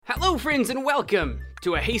Hello, friends, and welcome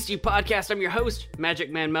to a Hasty podcast. I'm your host, Magic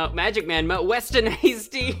Man Mo, Weston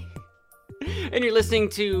Hasty, and you're listening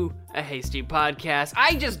to a Hasty podcast.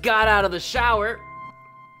 I just got out of the shower.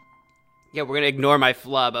 Yeah, we're gonna ignore my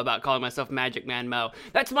flub about calling myself Magic Man Mo.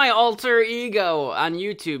 That's my alter ego on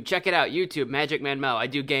YouTube. Check it out, YouTube, Magic Man Mo. I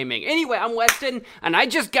do gaming. Anyway, I'm Weston, and I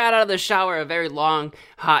just got out of the shower, a very long,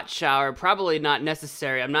 hot shower. Probably not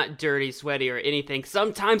necessary. I'm not dirty, sweaty, or anything.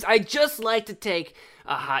 Sometimes I just like to take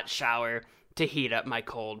a hot shower to heat up my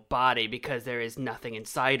cold body because there is nothing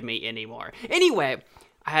inside me anymore. Anyway,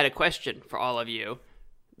 I had a question for all of you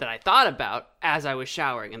that I thought about as I was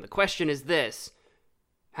showering, and the question is this.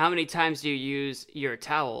 How many times do you use your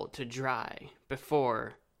towel to dry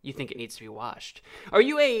before you think it needs to be washed? Are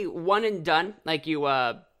you a one and done? Like you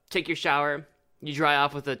take your shower, you dry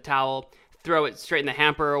off with a towel, throw it straight in the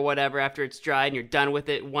hamper or whatever after it's dry and you're done with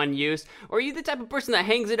it, one use? Or are you the type of person that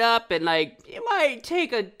hangs it up and like, you might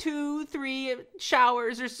take a 2-3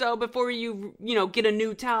 showers or so before you get a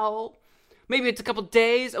new towel? Maybe it's a couple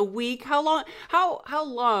days, a week. How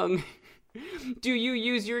long do you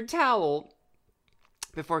use your towel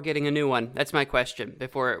before getting a new one? That's my question.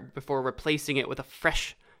 Before replacing it with a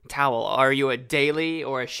fresh towel. Are you a daily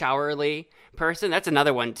or a showerly person? That's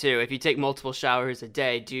another one too. If you take multiple showers a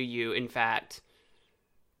day, do you in fact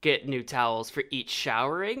get new towels for each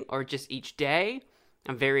showering or just each day?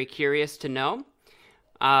 I'm very curious to know.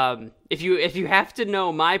 If you have to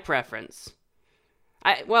know my preference,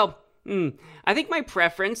 I think my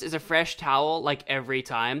preference is a fresh towel like every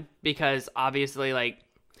time, because obviously like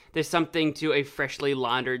there's something to a freshly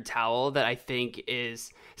laundered towel that I think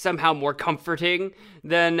is somehow more comforting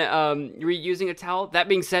than reusing a towel. That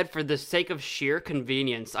being said, for the sake of sheer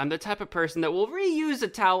convenience, I'm the type of person that will reuse a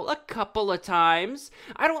towel a couple of times.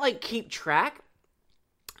 I don't like keep track.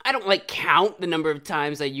 I don't like count the number of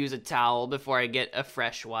times I use a towel before I get a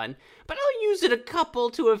fresh one, but I'll use it a couple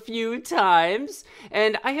to a few times.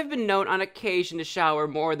 And I have been known on occasion to shower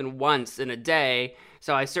more than once in a day,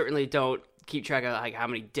 so I certainly don't keep track of like how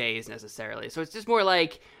many days necessarily. So it's just more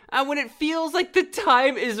like when it feels like the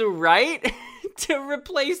time is right to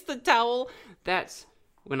replace the towel, that's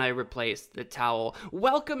when I replace the towel.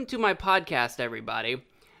 Welcome to my podcast, everybody.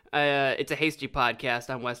 It's a Hasty podcast.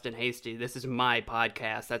 I'm Weston Hasty. This is my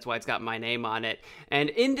podcast. That's why it's got my name on it. And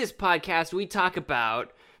in this podcast, we talk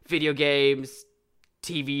about video games,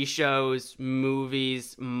 TV shows,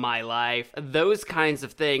 movies, my life, those kinds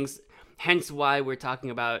of things. Hence why we're talking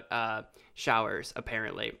about showers,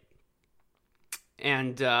 apparently.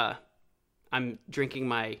 And I'm drinking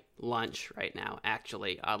my lunch right now,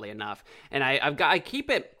 actually, oddly enough. And I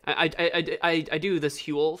do this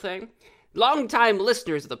Huel thing. Longtime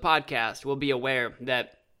listeners of the podcast will be aware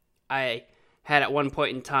that I had at one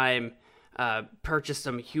point in time purchased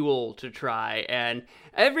some Huel to try. And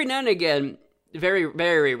every now and again, very,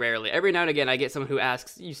 very rarely, every now and again I get someone who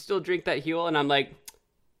asks, "You still drink that Huel?" And I'm like,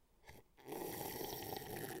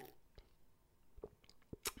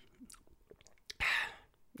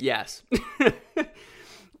 yes.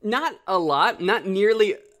 Not a lot, not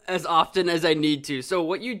nearly as often as I need to. So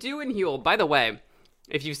what you do in Huel, by the way,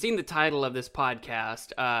 if you've seen the title of this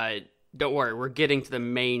podcast, don't worry, we're getting to the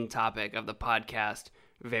main topic of the podcast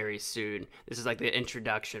very soon. This is like the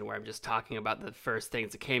introduction where I'm just talking about the first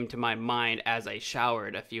things that came to my mind as I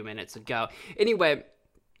showered a few minutes ago. Anyway,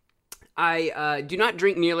 I do not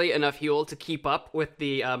drink nearly enough Huel to keep up with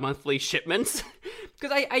the monthly shipments,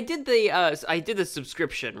 because I did the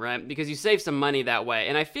subscription, right? Because you save some money that way,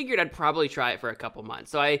 and I figured I'd probably try it for a couple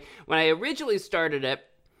months. So when I originally started it,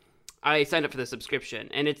 I signed up for the subscription,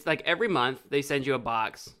 and it's like every month they send you a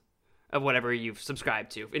box of whatever you've subscribed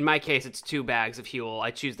to. In my case, it's 2 bags of Huel. I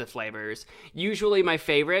choose the flavors. Usually my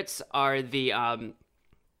favorites are the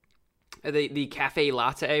cafe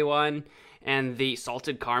latte one and the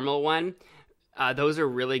salted caramel one. Those are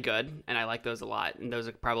really good, and I like those a lot, and those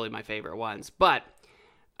are probably my favorite ones. But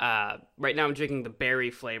right now I'm drinking the berry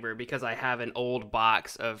flavor because I have an old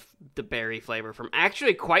box of the berry flavor from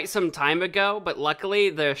actually quite some time ago, but luckily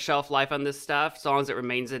the shelf life on this stuff, as long as it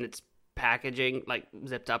remains in its packaging, like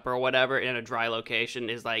zipped up or whatever, in a dry location,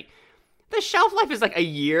 is like, the shelf life is like a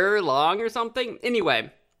year long or something.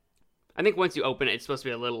 Anyway, I think once you open it, it's supposed to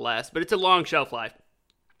be a little less, but it's a long shelf life.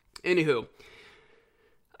 Anywho,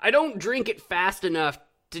 I don't drink it fast enough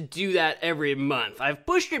to do that every month. I've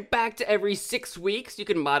pushed it back to every 6 weeks. You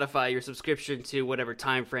can modify your subscription to whatever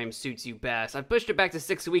time frame suits you best. I've pushed it back to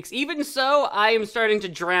 6 weeks. Even so, I am starting to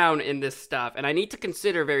drown in this stuff, and I need to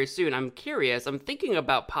consider very soon. I'm curious. I'm thinking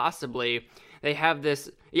about possibly they have this,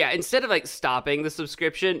 instead of like stopping the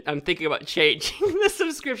subscription, I'm thinking about changing the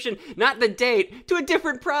subscription, not the date, to a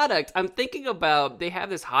different product. I'm thinking about, they have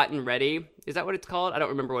this hot and ready, is that what it's called? I don't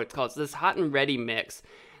remember what it's called. It's this hot and ready mix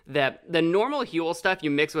that the normal Huel stuff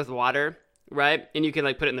you mix with water, right? And you can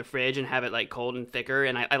like put it in the fridge and have it like cold and thicker,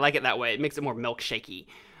 and I like it that way. It makes it more milkshakey.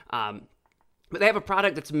 But they have a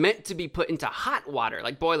product that's meant to be put into hot water,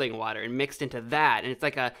 like boiling water, and mixed into that. And it's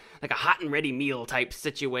like a hot and ready meal type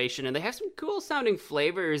situation. And they have some cool sounding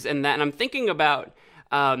flavors in that. And I'm thinking about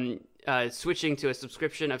switching to a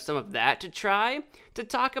subscription of some of that to try to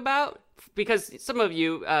talk about. Because some of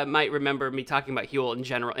you might remember me talking about Huel in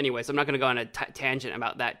general anyway, so I'm not going to go on a tangent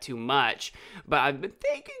about that too much. But I've been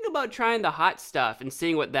thinking about trying the hot stuff and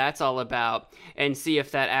seeing what that's all about, and see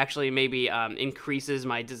if that actually maybe increases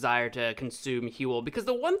my desire to consume Huel. Because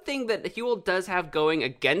the one thing that Huel does have going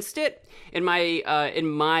against it, in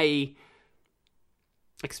my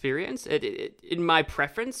experience, in my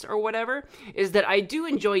preference or whatever, is that I do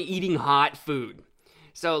enjoy eating hot food.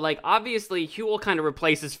 So, like, obviously, Huel kind of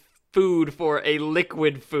replaces food for a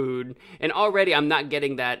liquid food, and already I'm not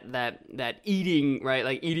getting that eating, right,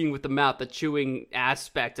 like eating with the mouth, the chewing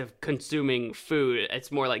aspect of consuming food.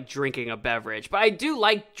 It's more like drinking a beverage. But I do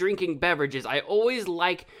like drinking beverages. I always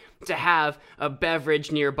like to have a beverage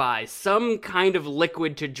nearby, some kind of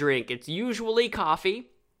liquid to drink. It's usually coffee,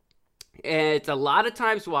 and it's a lot of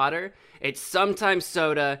times water, it's sometimes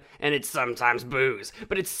soda, and it's sometimes booze.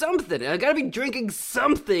 But it's something. I gotta be drinking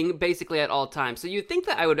something basically at all times. So you'd think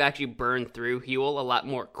that I would actually burn through Huel a lot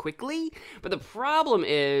more quickly. But the problem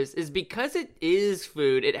is because it is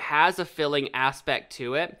food, it has a filling aspect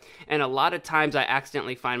to it. And a lot of times I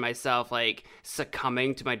accidentally find myself like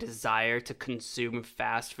succumbing to my desire to consume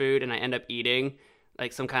fast food, and I end up eating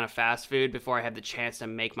like some kind of fast food before I have the chance to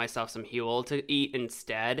make myself some Huel to eat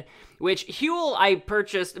instead. Which Huel I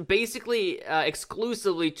purchased basically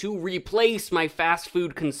exclusively to replace my fast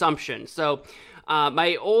food consumption. So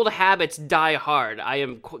my old habits die hard. I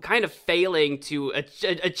am kind of failing to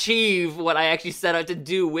achieve what I actually set out to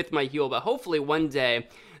do with my Huel, but hopefully one day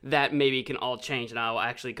that maybe can all change and I will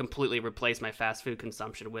actually completely replace my fast food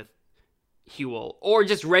consumption with Huel, or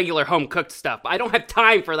just regular home cooked stuff. But I don't have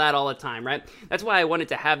time for that all the time, right? That's why I wanted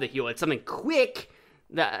to have the Huel. It's something quick,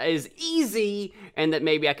 that is easy, and that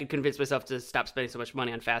maybe I could convince myself to stop spending so much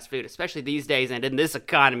money on fast food, especially these days and in this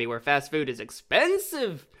economy where fast food is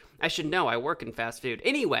expensive. I should know, I work in fast food.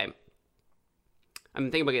 Anyway, I'm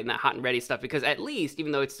thinking about getting that hot and ready stuff because at least,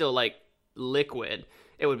 even though it's still like liquid,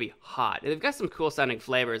 it would be hot. And they've got some cool sounding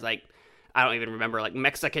flavors, like I don't even remember, like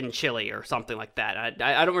Mexican chili or something like that.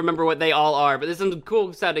 I don't remember what they all are, but there's some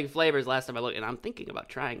cool sounding flavors last time I looked, and I'm thinking about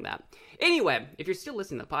trying that. Anyway, if you're still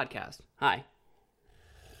listening to the podcast, hi.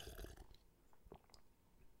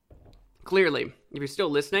 Clearly, if you're still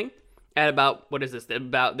listening at about,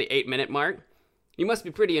 about the 8-minute mark, you must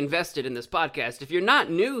be pretty invested in this podcast. If you're not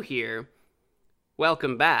new here,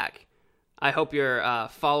 welcome back. I hope you're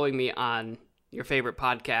following me on your favorite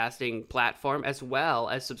podcasting platform, as well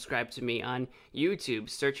as subscribe to me on YouTube.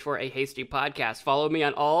 Search for A Hasty Podcast. Follow me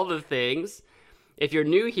on all the things. If you're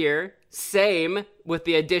new here, same, with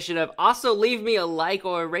the addition of also leave me a like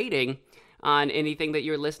or a rating on anything that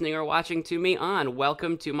you're listening or watching to me on.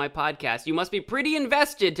 Welcome to my podcast. You must be pretty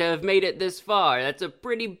invested to have made it this far. That's a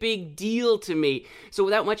pretty big deal to me. So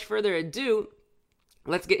without much further ado,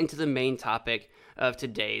 let's get into the main topic of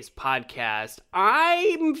today's podcast.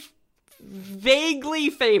 I'm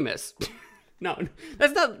vaguely famous. No,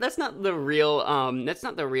 that's not the real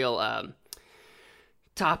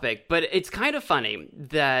topic, but it's kind of funny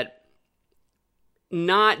that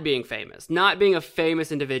not being a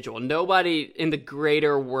famous individual, nobody in the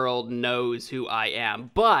greater world knows who I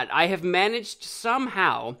am, but I have managed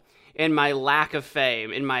somehow, in my lack of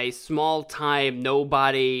fame, in my small time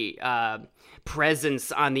nobody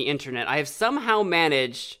presence on the internet, I have somehow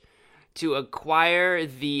managed to acquire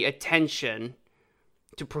the attention,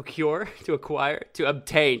 to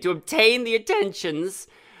obtain the attentions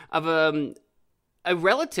of a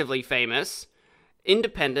relatively famous,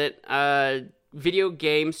 independent video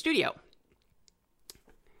game studio.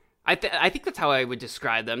 I think that's how I would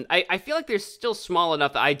describe them. I feel like they're still small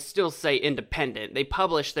enough that I'd still say independent. They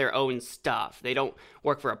publish their own stuff. They don't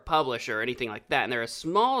work for a publisher or anything like that. And they're a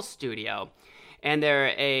small studio, and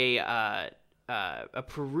they're a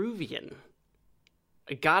Peruvian.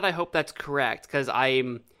 God, I hope that's correct, because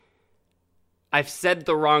I've said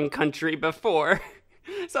the wrong country before.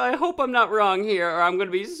 So I hope I'm not wrong here, or I'm going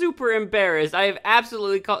to be super embarrassed. I have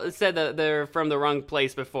absolutely said that they're from the wrong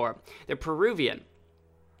place before. They're Peruvian.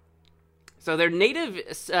 So their native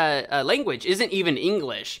language isn't even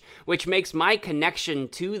English, which makes my connection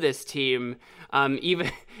to this team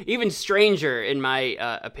even stranger in my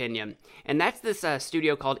opinion. And that's this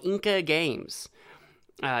studio called Inka Games.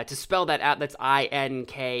 To spell that out, that's INKAGAMES,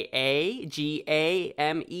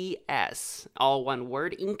 all one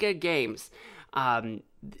word, Inka Games.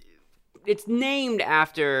 It's named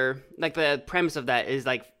after, like, the premise of that is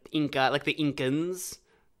like Inca, like the Incans.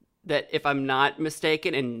 That, if I'm not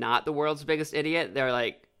mistaken, and not the world's biggest idiot, they're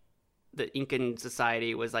like, the Incan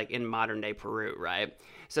society was like in modern day Peru, right?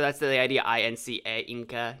 So that's the idea, INCA,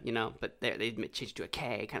 Inca, you know, but they changed to a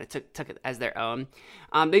K, kind of took it as their own.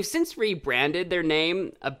 They've since rebranded their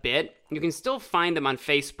name a bit. You can still find them on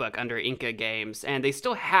Facebook under Inka Games, and they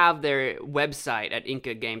still have their website at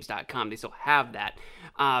inkagames.com. They still have that.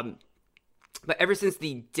 But ever since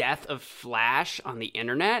the death of Flash on the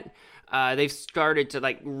internet, they've started to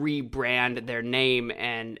like rebrand their name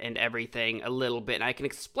and everything a little bit. And I can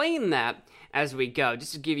explain that as we go,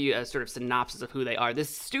 just to give you a sort of synopsis of who they are.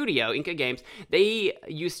 This studio, Inka Games, they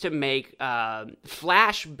used to make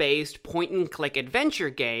Flash-based point-and-click adventure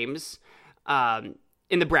games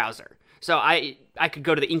in the browser. So I could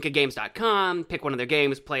go to the inkagames.com, pick one of their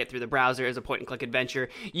games, play it through the browser as a point-and-click adventure.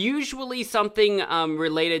 Usually something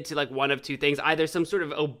related to like one of two things, either some sort of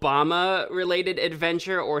Obama-related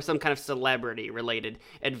adventure or some kind of celebrity-related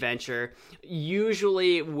adventure.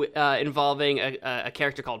 Usually involving a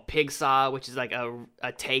character called Pigsaw, which is like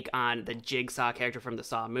a take on the Jigsaw character from the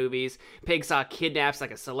Saw movies. Pigsaw kidnaps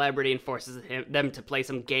like a celebrity and forces them to play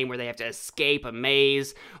some game where they have to escape a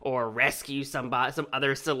maze or rescue some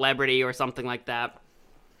other celebrity or something like that.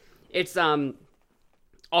 It's all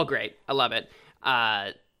great. I love it.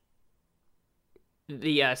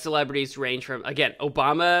 The celebrities range from, again,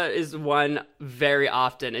 Obama is one very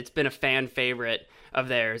often. It's been a fan favorite of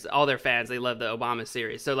theirs. All their fans, they love the Obama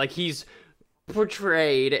series. So like he's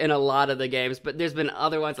portrayed in a lot of the games, but there's been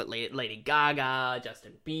other ones like Lady Gaga,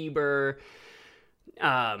 Justin Bieber,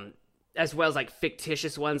 as well as like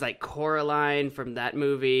fictitious ones like Coraline from that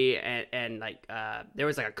movie, and like there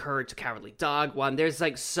was like a Courage the Cowardly Dog one. There's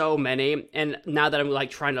like so many, and now that I'm like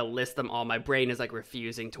trying to list them all, my brain is like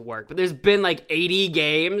refusing to work. But there's been like 80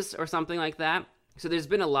 games or something like that. So there's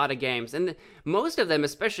been a lot of games, and most of them,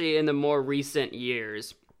 especially in the more recent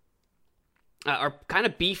years, are kind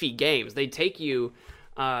of beefy games. They take you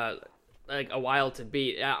like a while to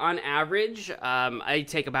beat. On average, I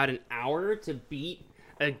take about an hour to beat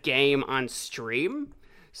a game on stream.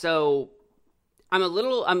 So I'm a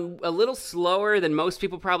little slower than most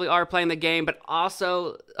people probably are playing the game, but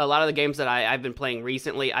also a lot of the games that I've been playing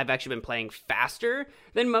recently, I've actually been playing faster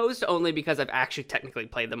than most, only because I've actually technically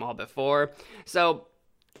played them all before. So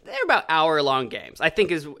they're about hour-long games, I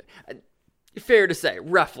think is fair to say,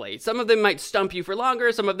 roughly. Some of them might stump you for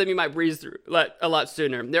longer, some of them you might breeze through a lot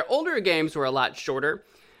sooner. Their older games were a lot shorter,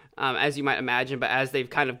 as you might imagine, but as they've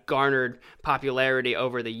kind of garnered popularity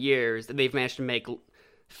over the years, they've managed to make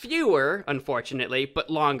fewer, unfortunately, but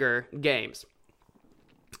longer games.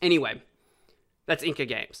 Anyway, that's Inka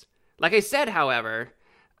Games. Like I said, however,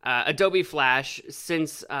 Adobe Flash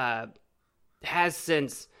has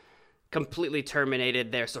since completely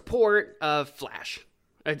terminated their support of Flash.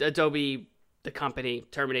 Adobe, the company,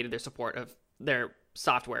 terminated their support of their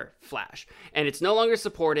software, Flash. And it's no longer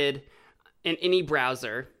supported in any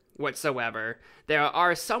browser whatsoever. There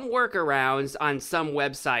are some workarounds on some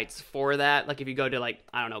websites for that. Like if you go to like,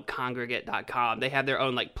 I don't know, congregate.com, they have their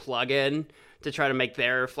own like plugin to try to make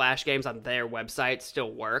their Flash games on their website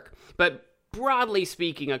still work. But broadly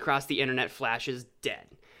speaking, across the internet, Flash is dead.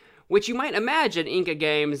 Which you might imagine Inka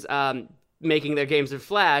Games making their games in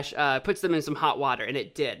Flash puts them in some hot water, and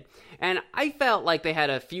it did. And I felt like they had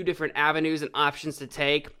a few different avenues and options to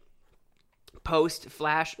take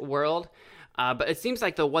post-Flash world. But it seems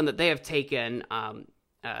like the one that they have taken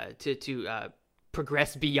to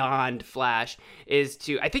progress beyond Flash is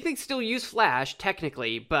to, I think they still use Flash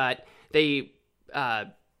technically, but they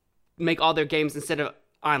make all their games instead of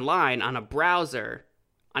online on a browser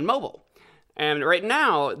on mobile. And right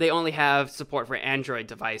now, they only have support for Android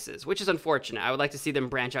devices, which is unfortunate. I would like to see them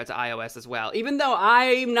branch out to iOS as well. Even though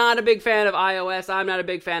I'm not a big fan of iOS, I'm not a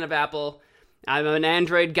big fan of Apple. I'm an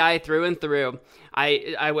Android guy through and through.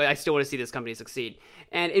 I still want to see this company succeed.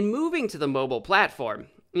 And in moving to the mobile platform,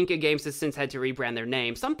 Inka Games has since had to rebrand their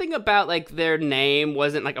name. Something about like their name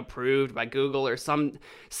wasn't like approved by Google or some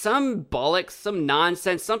bollocks, some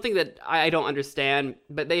nonsense, something that I don't understand,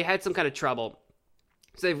 but they had some kind of trouble.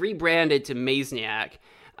 So they've rebranded to Mazniac,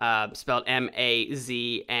 spelled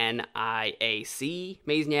Mazniac,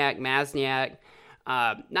 Mazniac.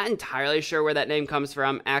 Not entirely sure where that name comes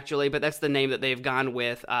from, actually, but that's the name that they've gone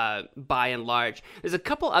with by and large. There's a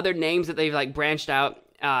couple other names that they've like branched out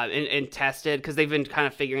and tested because they've been kind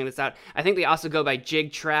of figuring this out. I think they also go by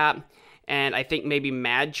Jig Trap, and I think maybe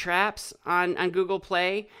Mad Traps on Google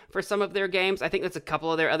Play for some of their games. I think that's a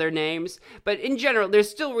couple of their other names. But in general, they're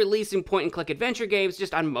still releasing point-and-click adventure games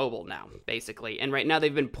just on mobile now, basically. And right now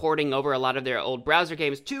they've been porting over a lot of their old browser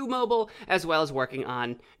games to mobile, as well as working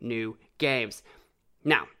on new games.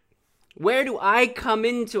 Now, where do I come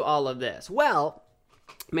into all of this? Well,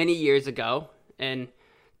 many years ago, in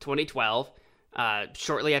 2012,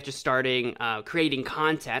 shortly after starting creating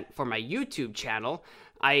content for my YouTube channel,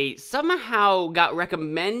 I somehow got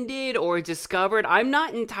recommended or discovered, I'm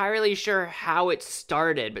not entirely sure how it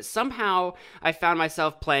started, but somehow I found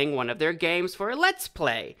myself playing one of their games for a Let's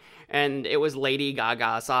Play, and it was Lady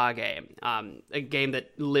Gaga's Saw game, a game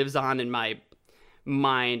that lives on in my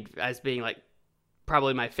mind as being like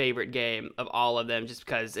probably my favorite game of all of them, just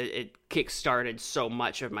because it kick-started so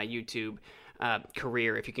much of my YouTube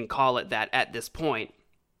career, if you can call it that, at this point.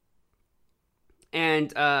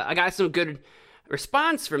 And I got some good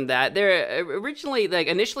response from that. They're originally, like,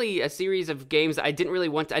 initially a series of games that I didn't really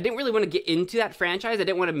want to get into that franchise. I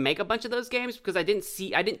didn't want to make a bunch of those games because I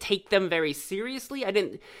didn't take them very seriously. I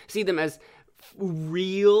didn't see them as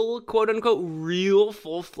real, quote-unquote, real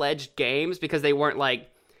full-fledged games because they weren't like,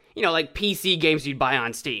 you know, like PC games you'd buy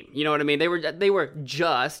on Steam. You know what I mean? They were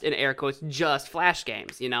just, in air quotes, just Flash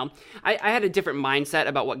games, you know? I had a different mindset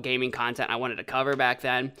about what gaming content I wanted to cover back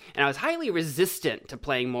then, and I was highly resistant to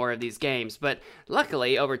playing more of these games, but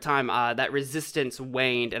luckily, over time, that resistance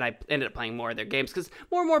waned, and I ended up playing more of their games, because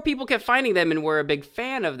more and more people kept finding them and were a big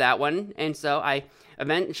fan of that one, and so I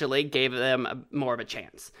eventually gave them more of a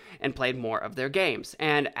chance and played more of their games.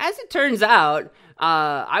 And as it turns out,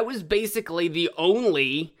 I was basically the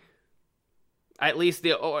only, at least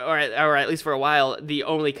or at least for a while, the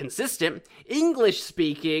only consistent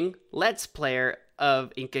English-speaking Let's Player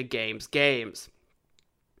of Inca Games games.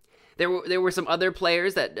 There were some other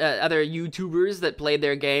players other YouTubers that played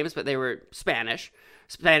their games, but they were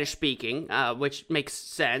Spanish-speaking, which makes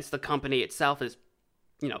sense. The company itself is,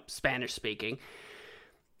 you know, Spanish-speaking.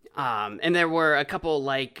 And there were a couple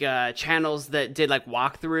like channels that did like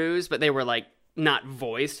walkthroughs, but they were like not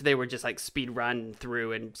voiced. They were just like speed run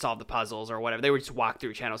through and solve the puzzles or whatever. They were just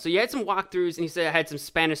walkthrough channels. So you had some walkthroughs, and you said I had some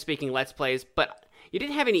Spanish-speaking Let's Plays, but you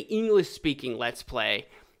didn't have any English-speaking Let's Play.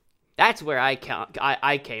 That's where I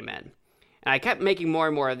came in. And I kept making more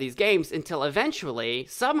and more of these games until eventually,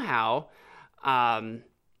 somehow,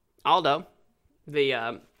 Aldo,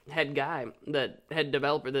 the head guy, the head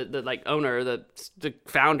developer, the like owner, the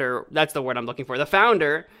founder, that's the word I'm looking for, the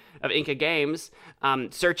founder of Inca Games,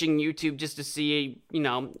 searching YouTube just to see, you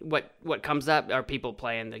know, what comes up. Are people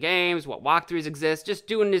playing the games? What walkthroughs exist? Just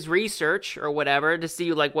doing his research or whatever to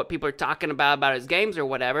see like what people are talking about his games or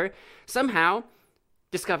whatever. Somehow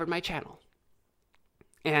discovered my channel.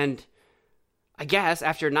 And I guess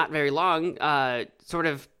after not very long, sort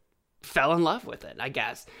of fell in love with it, I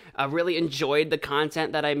guess. I really enjoyed the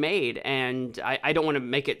content that I made, and I don't want to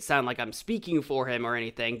make it sound like I'm speaking for him or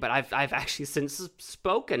anything, but I've actually since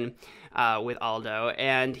spoken with Aldo,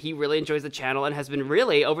 and he really enjoys the channel and has been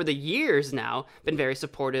really, over the years now, been very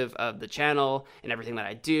supportive of the channel and everything that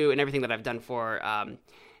I do and everything that I've done for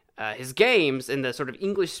his games in the sort of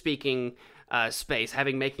English-speaking space,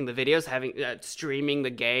 making the videos, streaming the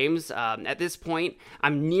games. At this point,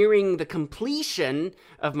 I'm nearing the completion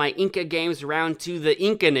of my Inca Games Round to the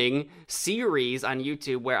Incaning series on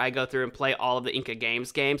YouTube, where I go through and play all of the Inca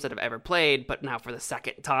Games that I've ever played, but now for the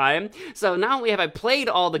second time. So not only have I played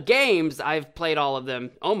all the games, I've played all of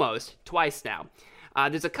them almost twice now.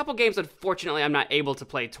 There's a couple games, unfortunately, I'm not able to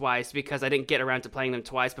play twice because I didn't get around to playing them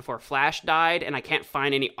twice before Flash died, and I can't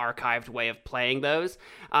find any archived way of playing those.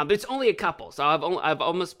 But it's only a couple, so I've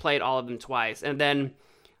almost played all of them twice, and then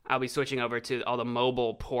I'll be switching over to all the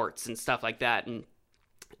mobile ports and stuff like that. And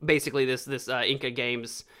basically, this Inca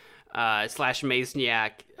Games /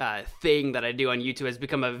 Mazniak thing that I do on YouTube has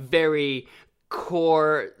become a very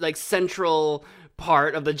core, like, central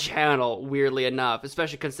part of the channel, weirdly enough,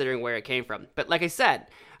 especially considering where it came from. But like I said,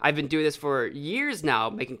 I've been doing this for years now,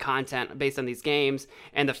 making content based on these games,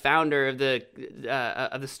 and the founder of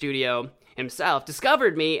the studio himself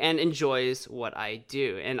discovered me and enjoys what I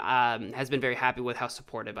do, and has been very happy with how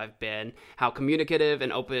supportive I've been, how communicative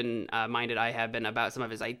and open-minded I have been about some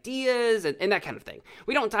of his ideas, and that kind of thing.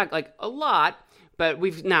 We don't talk like a lot, but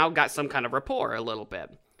we've now got some kind of rapport a little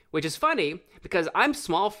bit, which is funny because I'm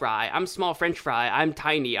small fry. I'm small French fry. I'm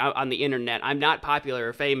tiny on the internet. I'm not popular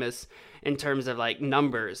or famous in terms of like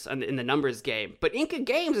numbers in the numbers game. But Inca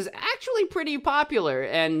Games is actually pretty popular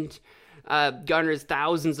and garners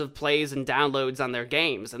thousands of plays and downloads on their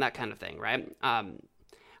games and that kind of thing, right?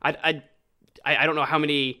 I don't know how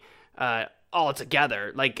many all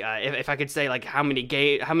together. Like if I could say like how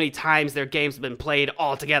many times their games have been played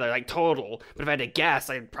all together, like total. But if I had to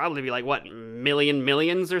guess, I'd probably be like what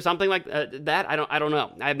millions or something like that. I don't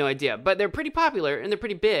know. I have no idea. But they're pretty popular and they're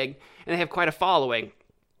pretty big and they have quite a following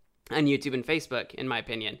on YouTube and Facebook, in my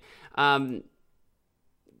opinion.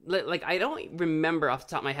 Like I don't remember off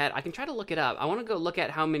the top of my head. I can try to look it up. I want to go look at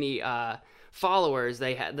how many followers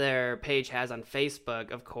their page has on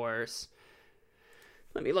Facebook, of course.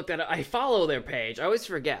 Let me look that up. I follow their page. I always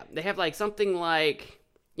forget. They have like something like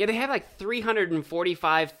they have like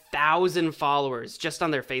 345,000 followers just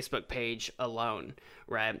on their Facebook page alone,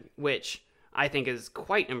 right? Which I think is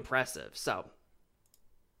quite impressive. So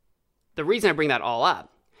the reason I bring that all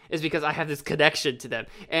up is because I have this connection to them.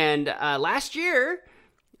 And last year,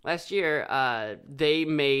 they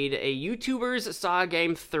made a YouTubers Saw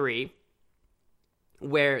Game 3,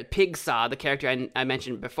 where Pig Saw, the character I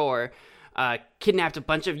mentioned before, kidnapped a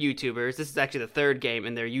bunch of YouTubers. This is actually the third game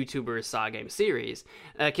in their YouTubers Saw Game series.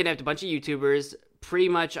 Kidnapped a bunch of YouTubers, pretty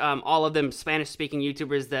much all of them Spanish-speaking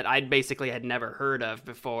YouTubers that I basically had never heard of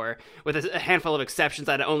before, with a handful of exceptions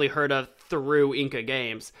I'd only heard of through Inca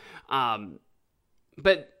Games.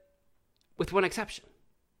 But with one exception.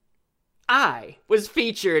 I was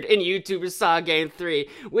featured in YouTubers Saw Game 3,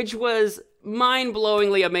 which was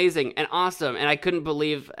mind-blowingly amazing and awesome, and I couldn't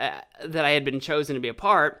believe that I had been chosen to be a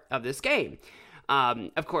part of this game.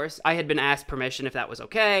 Of course, I had been asked permission if that was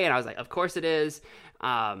okay, and I was like, of course it is,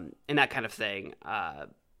 and that kind of thing. I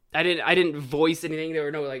didn't voice anything. There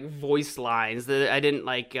were no like voice lines. I didn't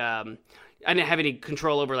have any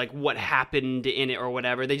control over like what happened in it or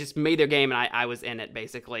whatever. They just made their game and I was in it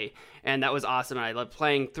basically. And that was awesome. And I loved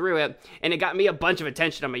playing through it. And it got me a bunch of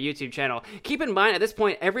attention on my YouTube channel. Keep in mind, at this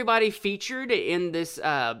point, everybody featured in this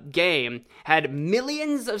game had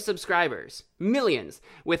millions of subscribers. Millions.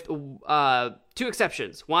 With two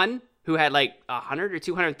exceptions. One, who had like 100 or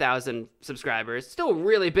 200,000 subscribers. Still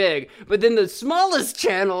really big. But then the smallest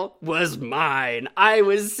channel was mine. I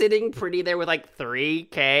was sitting pretty there with like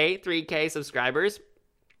 3K subscribers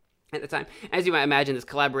at the time. As you might imagine, this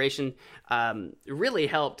collaboration really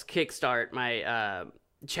helped kickstart my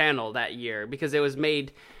channel that year, because the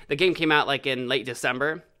game came out like in late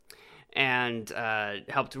December and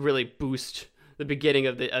helped really boost the beginning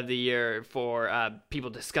of the year for people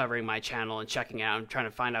discovering my channel and checking out and trying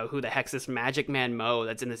to find out who the heck's this Magic Man Mo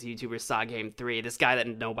that's in this YouTuber Saw Game 3, this guy that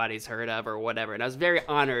nobody's heard of or whatever. And I was very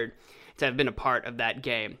honored to have been a part of that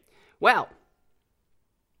game. Well,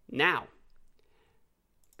 now,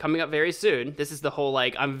 coming up very soon, this is the whole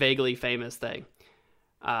like I'm vaguely famous thing.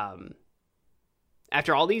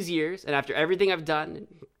 After all these years and after everything I've done,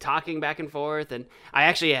 talking back and forth, and I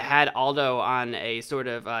actually had Aldo on a sort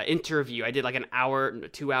of interview. I did like an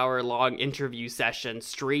 2-hour long interview session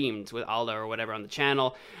streamed with Aldo or whatever on the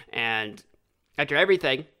channel. And after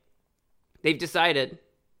everything, they've decided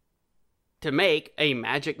to make a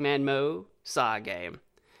Magic Man Mo Saw game.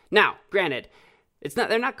 Now, granted,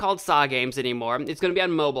 they're not called Saw games anymore. It's going to be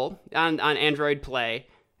on mobile, on Android Play,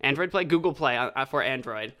 Google Play for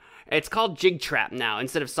Android. It's called Jig Trap now.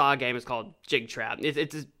 Instead of Saw Game, it's called Jig Trap.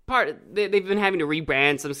 It's a part. They've been having to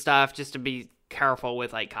rebrand some stuff just to be careful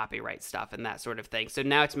with like copyright stuff and that sort of thing. So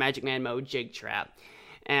now it's Magic Man Mo Jig Trap,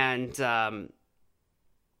 and I'm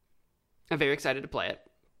very excited to play it.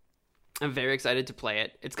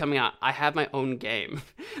 It's coming out. I have my own game.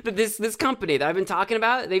 This company that I've been talking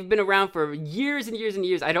about, they've been around for years and years and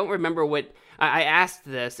years. I don't remember what I asked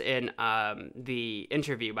this in the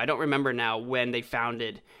interview, but I don't remember now when they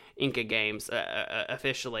founded Inca Games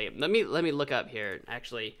officially. Let me look up here.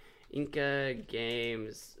 Actually, Inca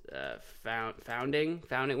Games founding.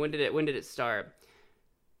 When did it start?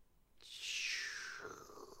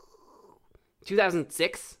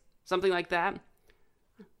 2006, something like that.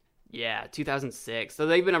 Yeah, 2006. So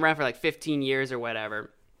they've been around for like 15 years or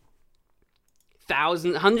whatever.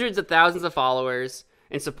 Hundreds of thousands of followers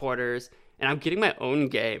and supporters, and I'm getting my own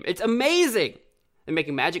game. It's amazing. They're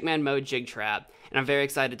making Magic Man Mo Jig Trap, and I'm very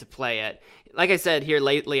excited to play it. like I said here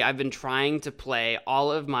lately, I've been trying to play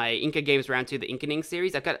all of my Inca Games Round 2, the Inkening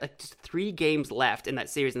series. I've got just 3 games left in that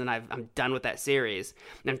series, and then I'm done with that series.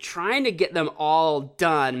 And I'm trying to get them all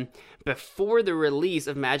done before the release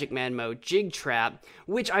of Magic Man Mo Jig Trap,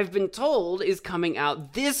 which I've been told is coming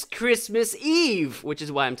out this Christmas Eve, which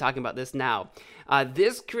is why I'm talking about this now.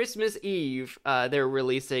 This Christmas Eve, they're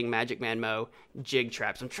releasing Magic Man Mo Jig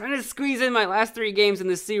Trap. So I'm trying to squeeze in my last 3 games in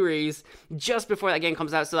this series just before that game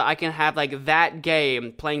comes out so that I can have, like, that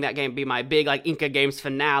game, playing that game, be my big, like, Inca Games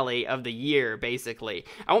finale of the year, basically.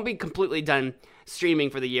 I won't be completely done streaming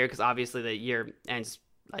for the year because obviously the year ends,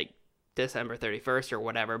 like, December 31st or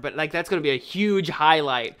whatever. But, like, that's going to be a huge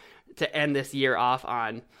highlight to end this year off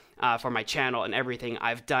on for my channel and everything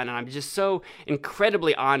I've done. And I'm just so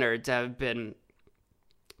incredibly honored to have been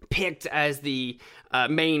picked as the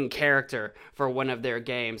main character for one of their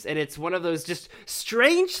games. And it's one of those just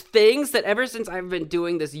strange things that ever since I've been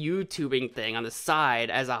doing this YouTubing thing on the side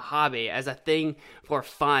as a hobby, as a thing for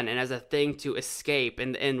fun, and as a thing to escape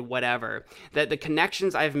and whatever, that the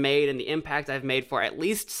connections I've made and the impact I've made for at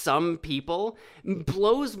least some people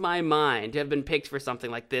blows my mind. To have been picked for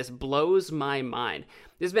something like this blows my mind.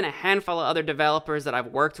 There's been a handful of other developers that I've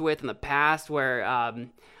worked with in the past where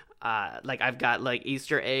like I've got like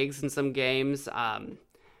Easter eggs in some games.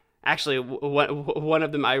 Actually, one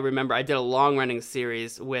of them I remember, I did a long-running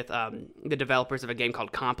series with the developers of a game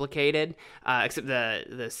called Complicated, except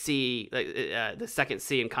the C, the second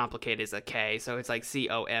C in Complicated is a K, so it's like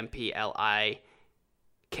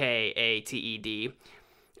Complicated.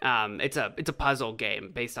 It's a puzzle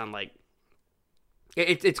game based on like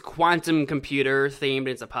it's quantum computer themed.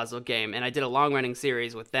 It's a puzzle game, and I did a long-running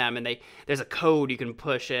series with them, and there's a code you can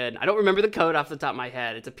push in. I don't remember the code off the top of my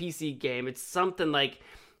head. It's a PC game. It's something like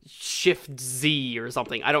Shift Z or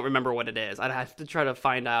something. I don't remember what it is. I'd have to try to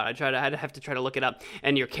find out. I'd have to try to look it up.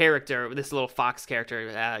 And your character, this little fox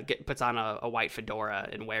character, puts on a white fedora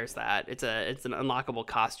and wears that. It's an unlockable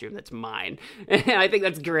costume that's mine. And I think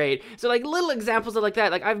that's great. So like little examples of like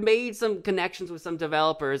that. Like I've made some connections with some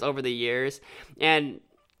developers over the years, and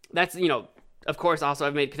that's, you know, of course, also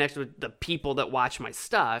I've made connections with the people that watch my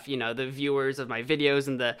stuff, you know, the viewers of my videos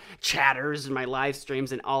and the chatters and my live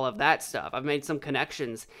streams and all of that stuff. I've made some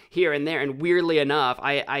connections here and there, and weirdly enough,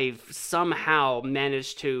 I've somehow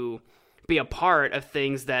managed to be a part of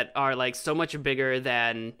things that are like so much bigger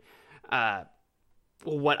than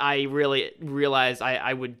what I really realized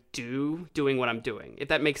I would doing what I'm doing, if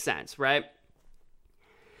that makes sense, right?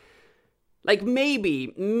 Like maybe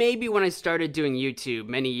when I started doing YouTube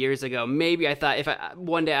many years ago, maybe I thought if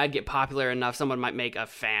one day I'd get popular enough, someone might make a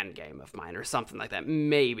fan game of mine or something like that.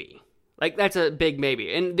 Maybe. Like that's a big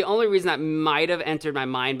maybe. And the only reason that might have entered my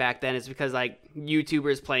mind back then is because like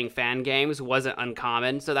YouTubers playing fan games wasn't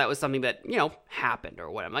uncommon. So that was something that, you know, happened or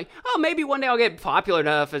what. I'm like, oh, maybe one day I'll get popular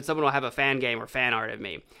enough and someone will have a fan game or fan art of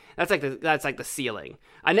me. That's like the ceiling.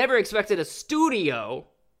 I never expected a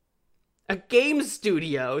game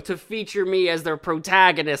studio to feature me as their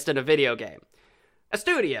protagonist in a video game. A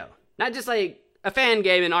studio, not just like a fan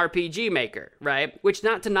game in RPG Maker, right? Which,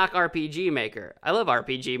 not to knock RPG Maker. I love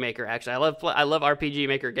RPG Maker, actually. I love RPG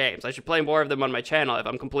Maker games. I should play more of them on my channel, if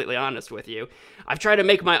I'm completely honest with you. I've tried to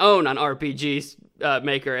make my own on RPG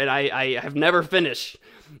Maker, and I have never finished.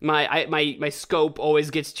 My scope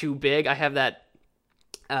always gets too big. I have that,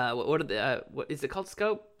 what is it called?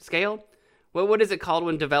 Scale? Well, what is it called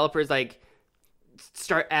when developers like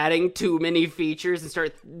start adding too many features and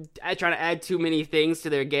start trying to add too many things to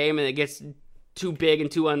their game, and it gets too big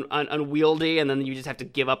and too unwieldy, and then you just have to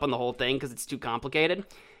give up on the whole thing because it's too complicated.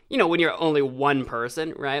 You know, when you're only one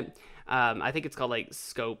person, right? I think it's called like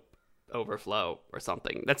scope overflow or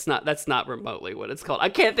something. That's not remotely what it's called. I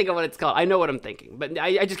can't think of what it's called. I know what I'm thinking, but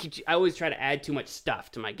I always try to add too much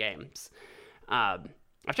stuff to my games.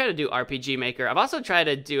 I've tried to do RPG Maker. I've also tried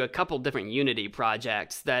to do a couple different Unity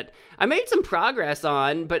projects that I made some progress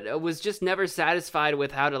on, but was just never satisfied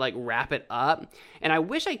with how to like wrap it up. And I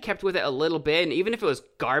wish I kept with it a little bit. And even if it was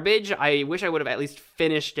garbage, I wish I would have at least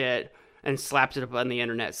finished it and slapped it up on the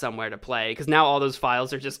internet somewhere to play. Because now all those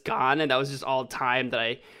files are just gone, and that was just all time that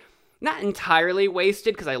I not entirely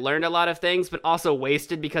wasted because I learned a lot of things, but also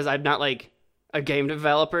wasted because I'm not like a game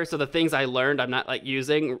developer, so the things I learned I'm not like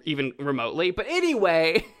using even remotely. But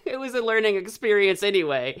anyway, it was a learning experience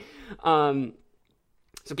anyway. So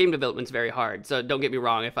game development's very hard. So don't get me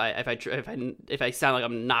wrong if I sound like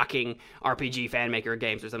I'm knocking RPG fan maker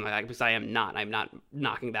games or something like that, because I'm not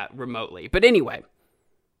knocking that remotely. But anyway,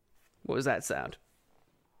 what was that sound?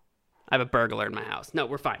 I have a burglar in my house. No,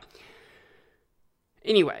 we're fine.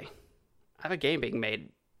 Anyway, I have a game being made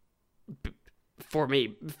for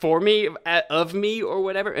me, of me or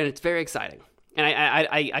whatever, and it's very exciting. And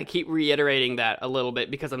I keep reiterating that a little bit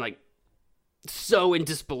because I'm like so in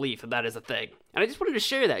disbelief that is a thing. And I just wanted to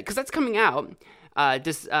share that because that's coming out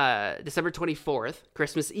December 24th,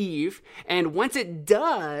 Christmas Eve. And once it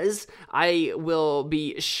does, I will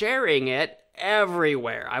be sharing it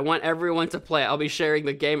everywhere. I want everyone to play. I'll be sharing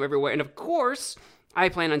the game everywhere. And of course, I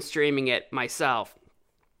plan on streaming it myself.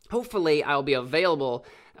 Hopefully, I'll be available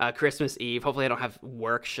Christmas Eve. Hopefully, I don't have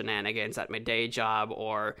work shenanigans at my day job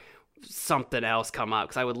or something else come up,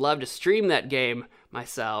 because I would love to stream that game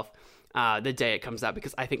myself the day it comes out,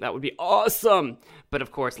 because I think that would be awesome. But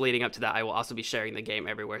of course, leading up to that, I will also be sharing the game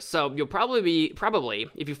everywhere. So you'll probably,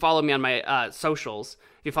 if you follow me on my socials,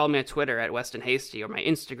 if you follow me on Twitter at Weston Hasty, or my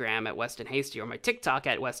Instagram at Weston Hasty, or my TikTok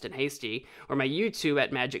at Weston Hasty, or my YouTube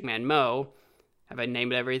at Magic Man Mo. Have I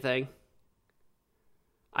named everything?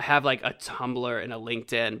 I have like a Tumblr and a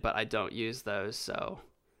LinkedIn, but I don't use those, so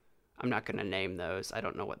I'm not going to name those. I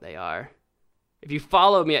don't know what they are. If you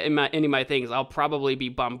follow me in any of my things, I'll probably be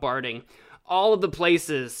bombarding all of the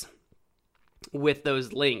places with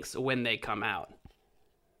those links when they come out.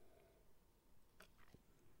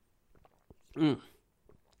 Sorry,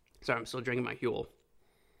 I'm still drinking my Huel.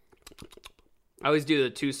 I always do the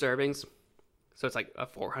 2 servings, so it's like a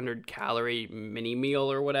 400 calorie mini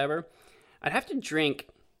meal or whatever. I'd have to drink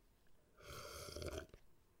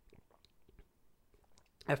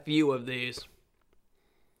a few of these.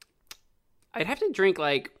 I'd have to drink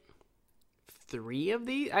like 3 of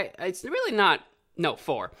these. It's really not. No,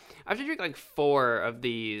 4. I have to drink like 4 of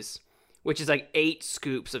these, which is like 8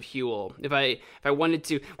 scoops of Huel. If I wanted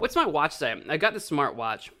to. What's my watch say? I got the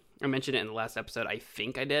smartwatch. I mentioned it in the last episode. I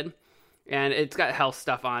think I did. And it's got health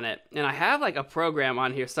stuff on it. And I have like a program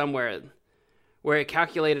on here somewhere where it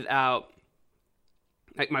calculated out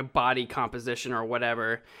like my body composition or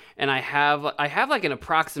whatever, and I have like an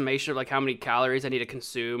approximation of like how many calories I need to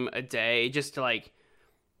consume a day just to like,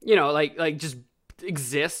 you know, like just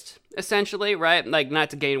exist essentially, right? Like not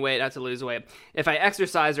to gain weight, not to lose weight. If I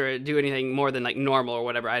exercise or do anything more than like normal or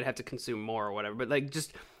whatever, I'd have to consume more or whatever. But like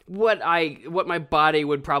just what my body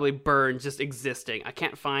would probably burn just existing. I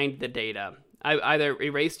can't find the data. I either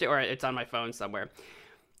erased it or it's on my phone somewhere.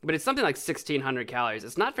 But it's something like 1,600 calories.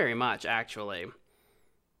 It's not very much actually.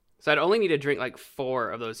 So I'd only need to drink like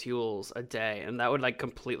 4 of those Huels a day, and that would like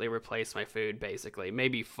completely replace my food, basically.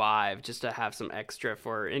 Maybe 5, just to have some extra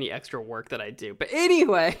for any extra work that I do. But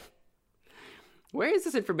anyway, where is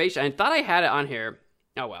this information? I thought I had it on here.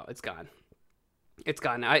 Oh, well, it's gone. It's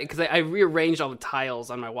gone now, because I rearranged all the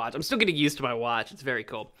tiles on my watch. I'm still getting used to my watch. It's very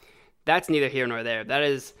cool. That's neither here nor there. That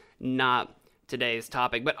is not today's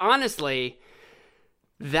topic. But honestly,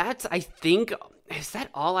 that's, I think... Is that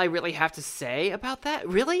all I really have to say about that?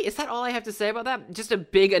 Really? Is that all I have to say about that? Just a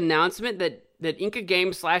big announcement that Inca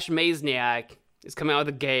Games / Mazniak is coming out with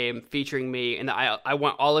a game featuring me, and I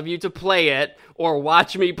want all of you to play it or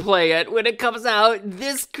watch me play it when it comes out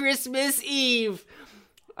this Christmas Eve.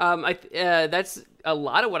 That's a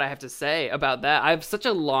lot of what I have to say about that. I have such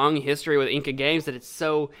a long history with Inca Games that it's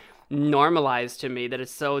so normalized to me that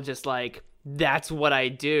it's so just like, that's what I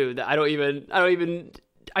do, that I don't even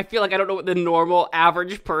I feel like I don't know what the normal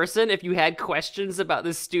average person, if you had questions about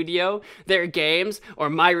this studio, their games, or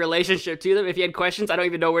my relationship to them, if you had questions, I don't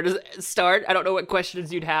even know where to start. I don't know what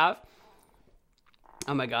questions you'd have.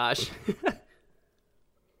 Oh my gosh.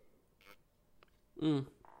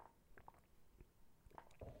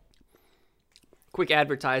 Quick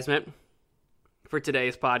advertisement for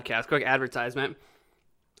today's podcast. Quick advertisement.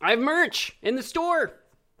 I have merch in the store.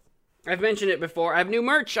 I've mentioned it before. I have new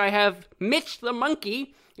merch. I have Mitch the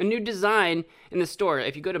Monkey, a new design in the store.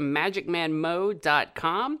 If you go to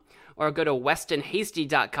magicmanmo.com or go to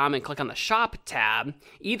westonhasty.com and click on the shop tab,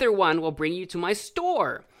 either one will bring you to my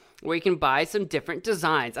store where you can buy some different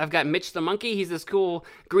designs. I've got Mitch the Monkey. He's this cool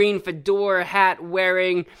green fedora hat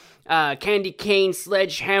wearing, candy cane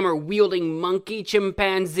sledgehammer wielding monkey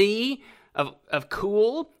chimpanzee of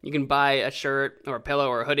cool. You can buy a shirt or a pillow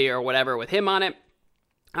or a hoodie or whatever with him on it.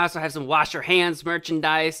 I also have some Wash Your Hands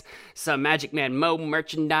merchandise, some Magic Man Mo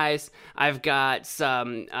merchandise. I've got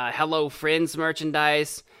some Hello Friends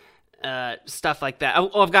merchandise, stuff like that.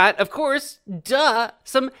 Oh, I've got, of course,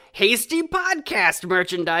 some Hasty Podcast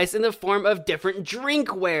merchandise in the form of different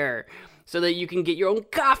drinkware, so that you can get your own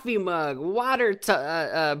coffee mug, water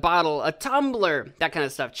bottle, a tumbler, that kind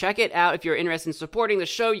of stuff. Check it out. If you're interested in supporting the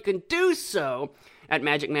show, you can do so at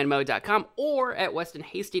magicmanmo.com or at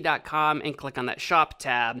westonhasty.com and click on that shop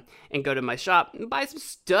tab and go to my shop and buy some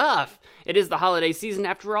stuff. It is the holiday season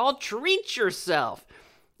after all. Treat yourself.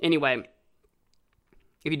 Anyway,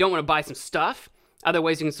 if you don't want to buy some stuff, Other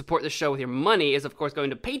ways you can support the show with your money is, of course,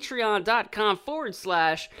 going to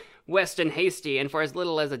patreon.com/Weston Hasty. And for as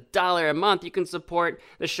little as $1 a month, you can support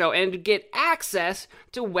the show and get access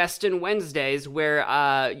to Weston Wednesdays,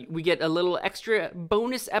 where we get a little extra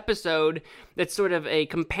bonus episode that's sort of a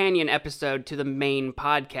companion episode to the main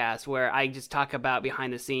podcast, where I just talk about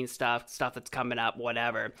behind-the-scenes stuff that's coming up,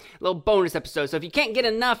 whatever. A little bonus episode. So if you can't get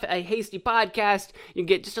enough a Hasty podcast, you can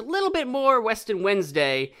get just a little bit more Weston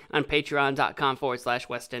Wednesday on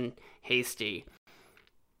patreon.com/Weston Hasty.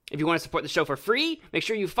 If you want to support the show for free, make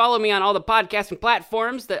sure you follow me on all the podcasting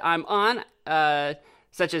platforms that I'm on,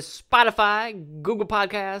 such as Spotify, Google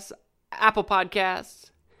Podcasts, Apple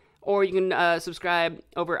Podcasts, or you can subscribe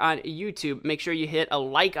over on YouTube. Make sure you hit a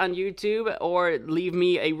like on YouTube or leave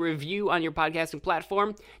me a review on your podcasting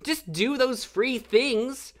platform. Just do those free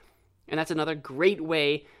things, and that's another great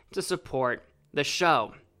way to support the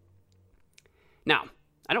show. Now,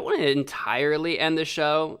 I don't want to entirely end the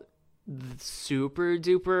show super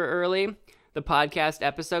duper early, the podcast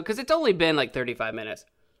episode, because it's only been like 35 minutes.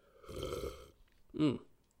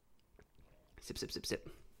 Sip, sip, sip, sip.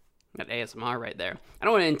 That ASMR right there. I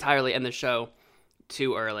don't want to entirely end the show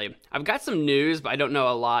too early. I've got some news, but I don't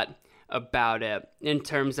know a lot about it in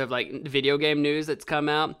terms of like video game news that's come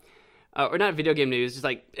out. Or not video game news, just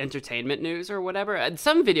like entertainment news or whatever.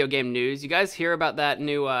 Some video game news. You guys hear about that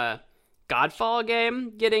new Godfall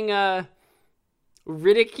game getting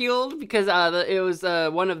ridiculed because it was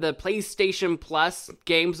one of the PlayStation Plus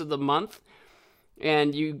games of the month,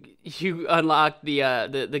 and you unlock the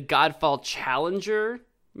Godfall Challenger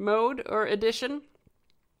mode or edition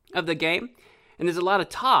of the game, and there's a lot of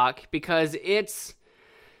talk because it's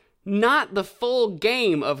not the full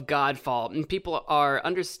game of Godfall, and people are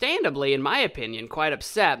understandably, in my opinion, quite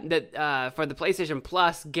upset that for the PlayStation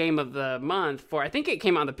Plus game of the month, I think it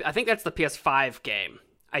came on I think that's the PS5 game,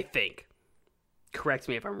 I think. Correct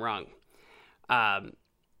me if I'm wrong.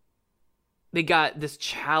 They got this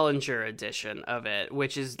Challenger edition of it,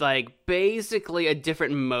 which is like basically a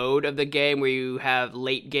different mode of the game where you have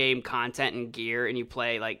late game content and gear and you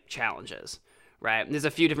play like challenges, right? And there's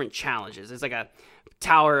a few different challenges. There's like a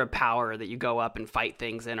tower of power that you go up and fight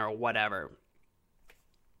things in or whatever.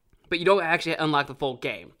 But you don't actually unlock the full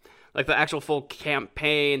game. Like the actual full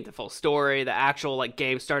campaign, the full story, the actual like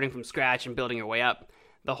game starting from scratch and building your way up.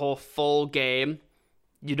 The whole full game,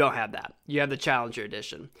 you don't have that. You have the Challenger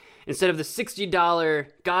edition. Instead of the $60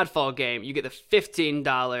 Godfall game, you get the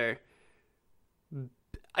 $15,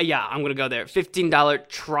 I'm going to go there, $15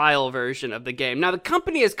 trial version of the game. Now, the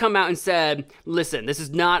company has come out and said, listen, this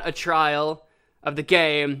is not a trial of the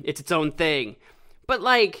game. It's its own thing. But,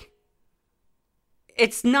 like,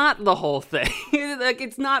 it's not the whole thing. Like,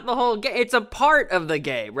 it's not the whole game. It's a part of the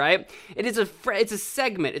game, right? It's a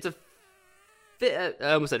segment. It's I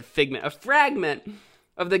almost said figment. A fragment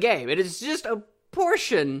of the game. It is just a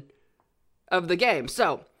portion of the game.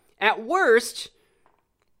 So, at worst,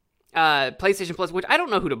 PlayStation Plus, which I don't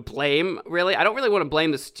know who to blame, really. I don't really want to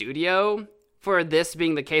blame the studio for this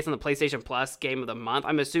being the case on the PlayStation Plus game of the month.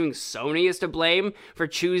 I'm assuming Sony is to blame for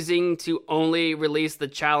choosing to only release the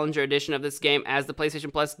Challenger edition of this game as the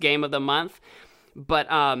PlayStation Plus game of the month. But,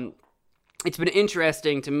 it's been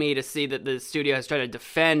interesting to me to see that the studio has tried to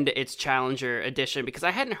defend its Challenger edition, because I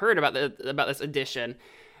hadn't heard about this edition.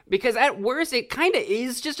 Because at worst, it kind of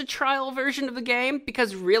is just a trial version of the game,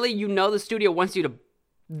 because really, the studio wants you to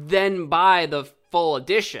then buy the full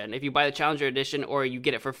edition. If you buy the Challenger edition or you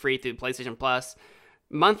get it for free through PlayStation Plus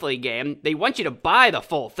monthly game, they want you to buy the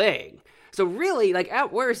full thing. So really, like,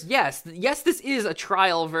 at worst, yes, this is a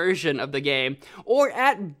trial version of the game. Or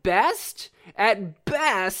at best,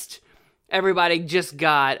 everybody just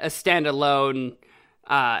got a standalone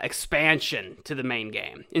expansion to the main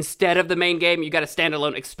game. Instead of the main game, you got a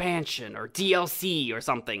standalone expansion or DLC or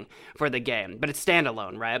something for the game. But it's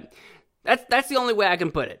standalone, right? That's the only way I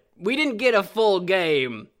can put it. We didn't get a full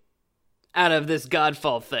game out of this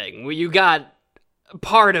Godfall thing. You got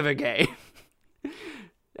part of a game.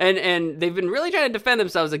 and they've been really trying to defend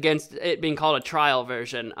themselves against it being called a trial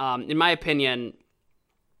version. In my opinion,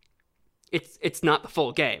 it's not the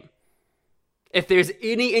full game. If there's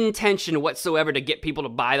any intention whatsoever to get people to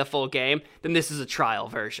buy the full game, then this is a trial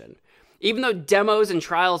version. Even though demos and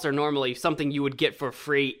trials are normally something you would get for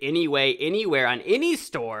free anyway, anywhere, on any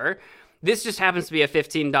store, this just happens to be a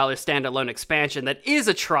 $15 standalone expansion that is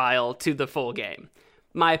a trial to the full game.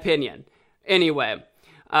 My opinion. Anyway,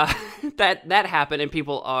 that happened, and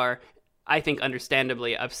people are, I think,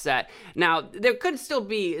 understandably upset. Now, there could still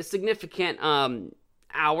be a significant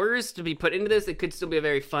hours to be put into this. It could still be a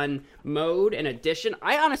very fun mode and addition.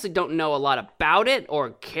 I honestly don't know a lot about it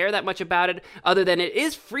or care that much about it, other than it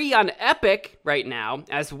is free on Epic right now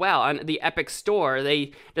as well. On the Epic Store,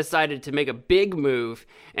 they decided to make a big move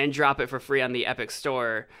and drop it for free on the Epic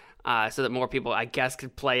Store, so that more people, I guess,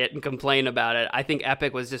 could play it and complain about it. I think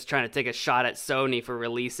Epic was just trying to take a shot at Sony for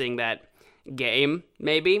releasing that game,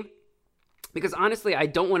 maybe. Because honestly, I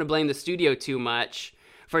don't want to blame the studio too much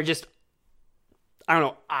for just, I don't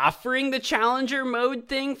know, offering the Challenger mode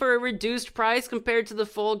thing for a reduced price compared to the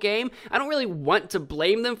full game. I don't really want to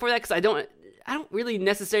blame them for that, because I don't really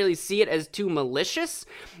necessarily see it as too malicious,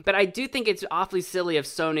 but I do think it's awfully silly of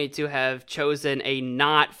Sony to have chosen a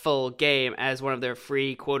not full game as one of their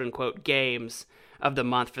free quote-unquote games of the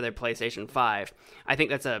month for their PlayStation 5. I think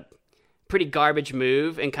that's a pretty garbage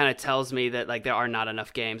move, and kind of tells me that like there are not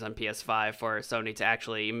enough games on PS5 for Sony to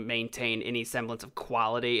actually maintain any semblance of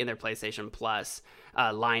quality in their PlayStation Plus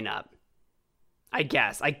lineup. I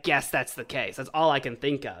guess that's the case. That's all I can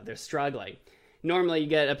think of. They're struggling. Normally you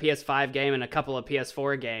get a PS5 game and a couple of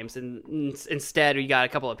PS4 games, and instead you got a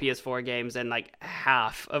couple of PS4 games and like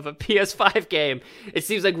half of a PS5 game. It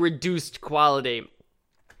seems like reduced quality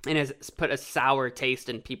and has put a sour taste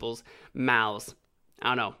in people's mouths. I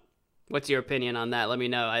don't know. What's your opinion on that? Let me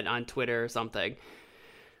know on Twitter or something.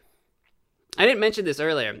 I didn't mention this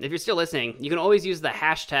earlier. If you're still listening, you can always use the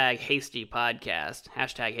hashtag Hasty Podcast,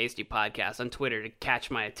 on Twitter to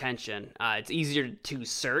catch my attention. It's easier to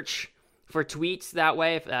search for tweets that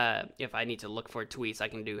way. If I need to look for tweets, I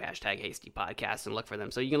can do hashtag Hasty Podcast and look for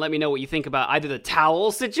them. So you can let me know what you think about either the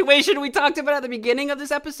towel situation we talked about at the beginning of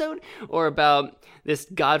this episode, or about this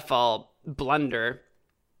Godfall blunder.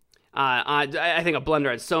 I think a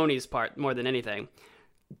blunder on Sony's part more than anything.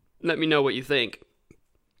 Let me know what you think.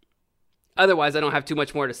 Otherwise, I don't have too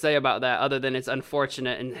much more to say about that, other than it's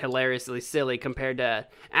unfortunate and hilariously silly compared to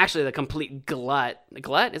actually the complete glut.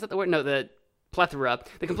 Glut? Is that the word? No, the plethora.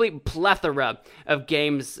 The complete plethora of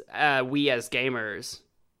games we as gamers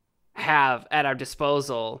have at our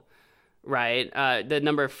disposal, right? The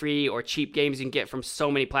number of free or cheap games you can get from so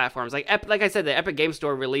many platforms. Like I said, the Epic Game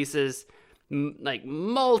Store releases like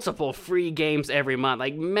multiple free games every month,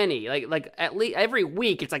 like many, like at least every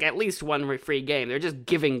week it's like at least one free game. They're just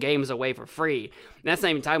giving games away for free. And that's not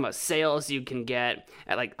even talking about sales you can get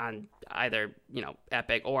at like on either,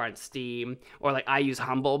 Epic or on Steam, or like I use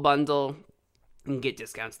Humble Bundle and get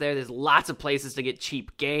discounts there. There's lots of places to get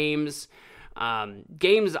cheap games.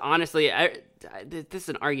 Games, honestly, this is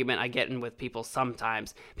an argument I get in with people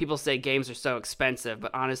sometimes. People say games are so expensive,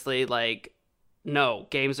 but honestly, like, no,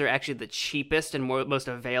 games are actually the cheapest and most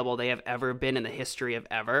available they have ever been in the history of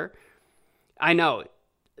ever. I know,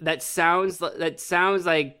 that sounds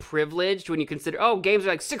like privileged when you consider, games are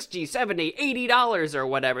like $60, $70, $80 or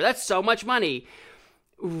whatever. That's so much money.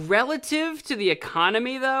 Relative to the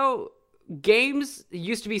economy, though, games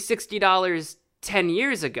used to be $60 10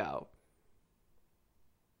 years ago.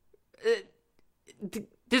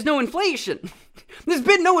 There's no inflation. There's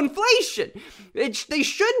been no inflation. They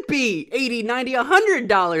should be $80, $90,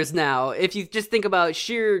 $100 now, if you just think about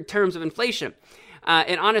sheer terms of inflation.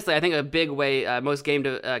 And honestly, I think a big way most game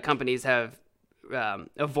companies have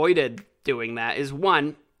avoided doing that is,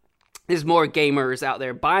 one, there's more gamers out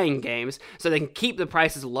there buying games, so they can keep the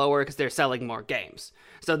prices lower because they're selling more games.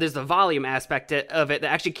 So there's the volume aspect of it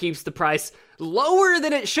that actually keeps the price lower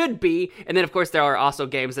than it should be. And then, of course, there are also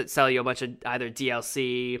games that sell you a bunch of either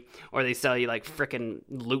DLC, or they sell you like frickin'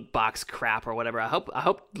 loot box crap or whatever. I hope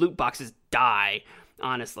loot boxes die,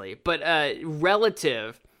 honestly. But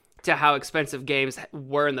relative to how expensive games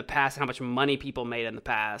were in the past and how much money people made in the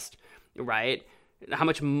past, right? How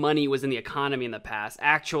much money was in the economy in the past.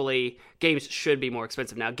 Actually, games should be more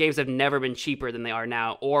expensive now. Games have never been cheaper than they are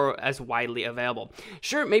now, or as widely available.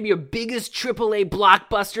 Sure, maybe your biggest AAA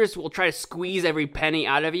blockbusters will try to squeeze every penny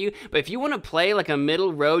out of you, but if you want to play like a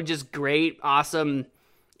middle road, just great, awesome,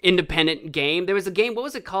 independent game, there was a game, what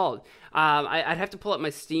was it called? I'd have to pull up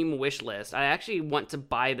my Steam wish list. I actually want to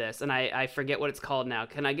buy this, and I forget what it's called now.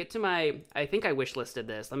 Can I get to I think I wish listed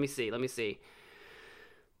this. Let me see.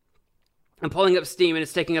 I'm pulling up Steam, and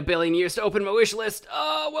it's taking a billion years to open my wish list.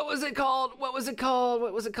 Oh, what was it called?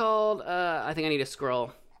 I think I need to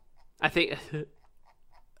scroll. What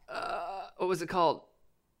was it called?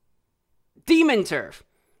 Demon Turf.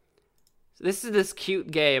 So this is this cute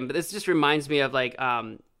game, but this just reminds me of like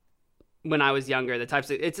when I was younger. The types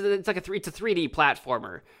of, it's like a 3D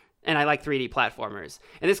platformer, and I like 3D platformers.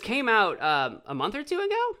 And this came out a month or two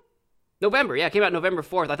ago. November, yeah, it came out November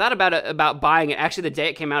 4th. I thought about buying it. Actually, the day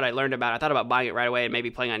it came out, I learned about it. I thought about buying it right away and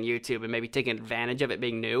maybe playing on YouTube and maybe taking advantage of it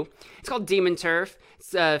being new. It's called Demon Turf.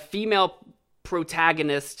 It's a female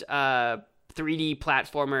protagonist 3D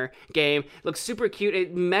platformer game. Looks super cute.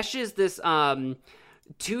 It meshes this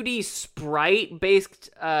 2D sprite-based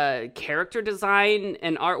character design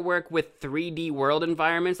and artwork with 3D world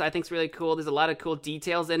environments. I think it's really cool. There's a lot of cool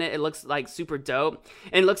details in it. It looks like super dope.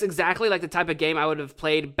 And it looks exactly like the type of game I would have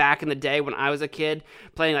played back in the day when I was a kid,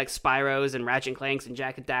 playing like Spyros and Ratchet & Clanks and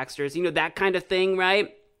Jak and Daxters. You know, that kind of thing,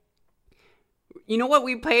 right? You know what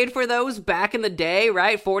we paid for those back in the day,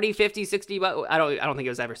 right? 40, 50, 60 bucks. I don't think it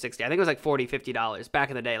was ever 60. I think it was like 40, $50 back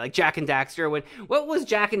in the day. Like Jak and Daxter. What was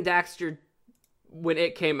Jak and Daxter when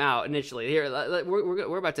it came out initially? Here,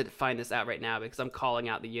 we're about to find this out right now because I'm calling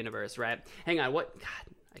out the universe, right? Hang on, what?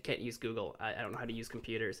 God, I can't use Google. I don't know how to use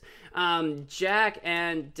computers. Jak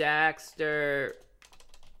and Daxter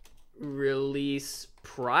release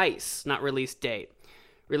price, not release date.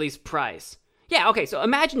 Release price. Yeah, okay, so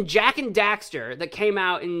imagine Jak and Daxter that came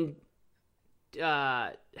out in,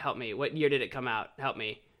 help me, what year did it come out? Help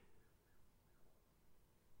me.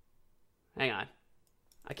 Hang on.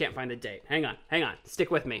 I can't find the date. Hang on.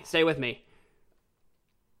 Stick with me. Stay with me.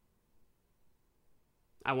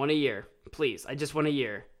 I want a year. Please, I just want a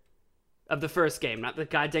year. Of the first game, not the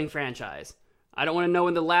goddamn franchise. I don't want to know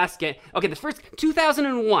when the last game... Okay, the first...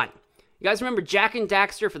 2001. You guys remember Jak and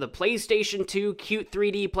Daxter for the PlayStation 2 cute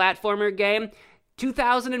 3D platformer game?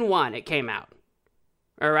 2001 it came out.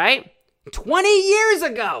 Alright? 20 years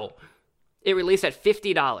ago! It released at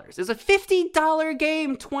 $50. It's a $50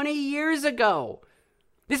 game 20 years ago.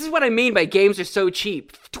 This is what I mean by games are so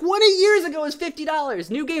cheap. 20 years ago is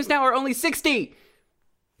 $50. New games now are only $60.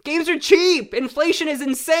 Games are cheap. Inflation is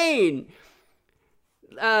insane.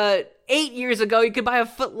 8 years ago, you could buy a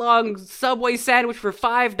foot-long Subway sandwich for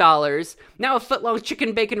 $5. Now a foot-long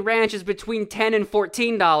chicken bacon ranch is between $10 and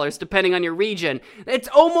 $14, depending on your region. It's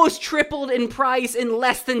almost tripled in price in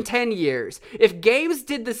less than 10 years. If games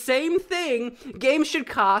did the same thing, games should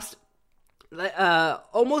cost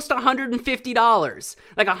almost $150.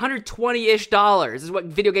 Like $120-ish is what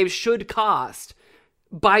video games should cost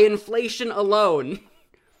by inflation alone.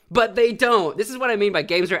 But they don't. This is what I mean by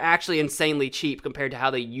games are actually insanely cheap compared to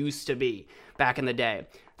how they used to be back in the day.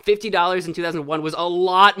 $50 in 2001 was a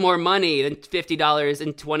lot more money than $50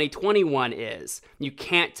 in 2021 is. You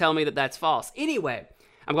can't tell me that that's false. Anyway,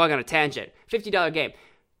 I'm going on a tangent. $50 game.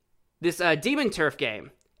 This Demon Turf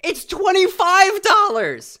game. It's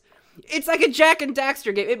 $25! It's like a Jak and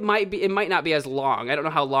Daxter game. It might not be as long. I don't know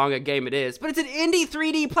how long a game it is, but it's an indie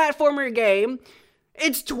 3D platformer game.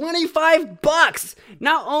 It's $25.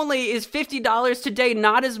 Not only is $50 today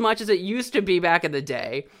not as much as it used to be back in the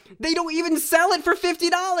day, they don't even sell it for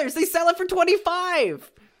 $50. They sell it for $25.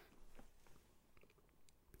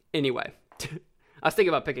 Anyway, I was thinking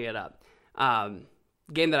about picking it up.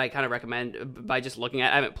 Game that I kind of recommend by just looking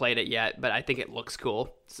at. I haven't played it yet, but I think it looks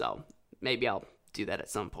cool. So maybe I'll do that at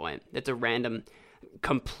some point. It's a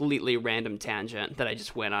completely random tangent that I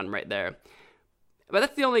just went on right there. But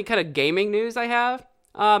that's the only kind of gaming news I have.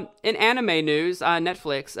 In anime news,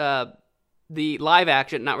 Netflix, the live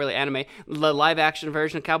action, not really anime, the live action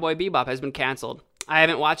version of Cowboy Bebop has been canceled. I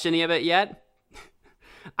haven't watched any of it yet.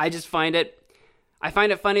 I find it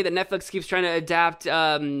funny that Netflix keeps trying to adapt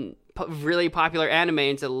really popular anime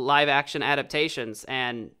into live action adaptations,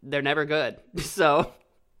 and they're never good. So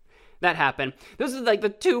that happened. Those are like the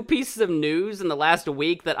two pieces of news in the last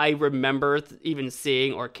week that I remember even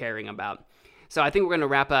seeing or caring about. So I think we're going to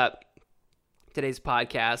wrap up today's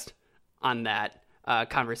podcast on that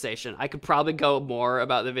conversation. I could probably go more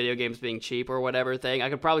about the video games being cheap or whatever thing. I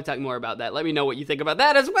could probably talk more about that. Let me know what you think about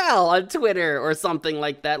that as well on Twitter or something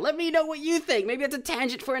like that. Let me know what you think. Maybe it's a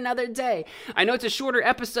tangent for another day. I know it's a shorter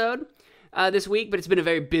episode this week, but it's been a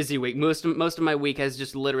very busy week. Most of my week has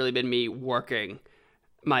just literally been me working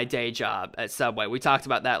my day job at Subway. We talked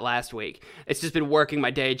about that last week. It's just been working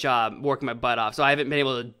my day job, working my butt off, so I haven't been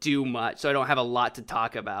able to do much, so I don't have a lot to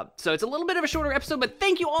talk about. So it's a little bit of a shorter episode, but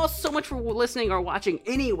thank you all so much for listening or watching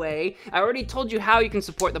anyway. I already told you how you can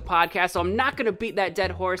support the podcast, so I'm not going to beat that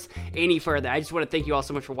dead horse any further. I just want to thank you all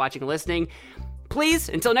so much for watching and listening. Please,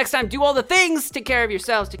 until next time, do all the things. Take care of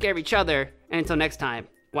yourselves, take care of each other, and until next time,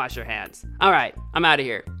 wash your hands. All right, I'm out of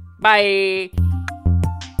here. Bye!